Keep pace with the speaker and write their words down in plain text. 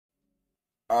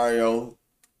All right, yo.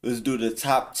 Let's do the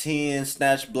top 10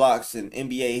 snatch blocks in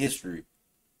NBA history.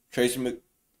 Tracy Mc.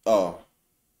 Oh,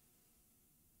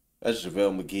 that's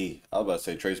JaVale McGee. I was about to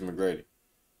say Tracy McGrady.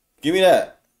 Give me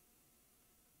that.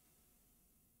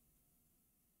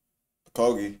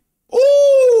 Kogi.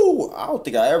 Ooh! I don't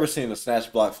think I ever seen a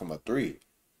snatch block from a three.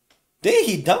 Did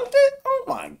he dunked it? Oh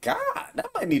my god. That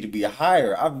might need to be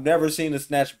higher. I've never seen a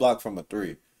snatch block from a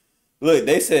three. Look,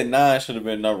 they said nine should have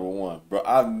been number one, bro.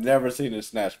 I've never seen a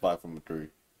snatch block from a three.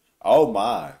 Oh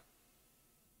my.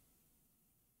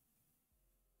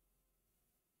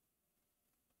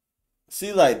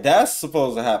 See, like that's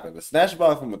supposed to happen. The snatch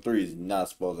block from a three is not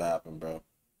supposed to happen, bro.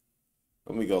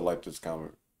 Let me go like this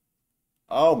comment.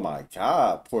 Oh my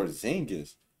God,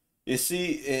 Porzingis. You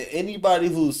see, anybody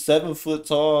who's 7 foot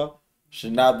tall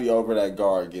should not be over that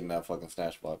guard getting that fucking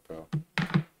snatch block, bro.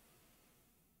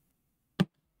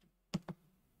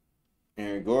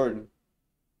 Aaron Gordon.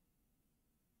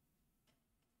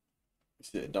 He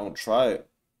said, don't try it.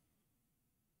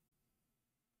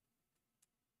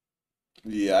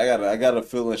 Yeah, I got a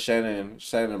feeling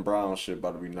Shannon Brown shit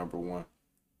about to be number one.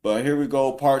 But here we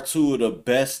go, part two of the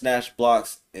best snatch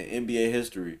blocks in NBA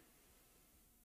history.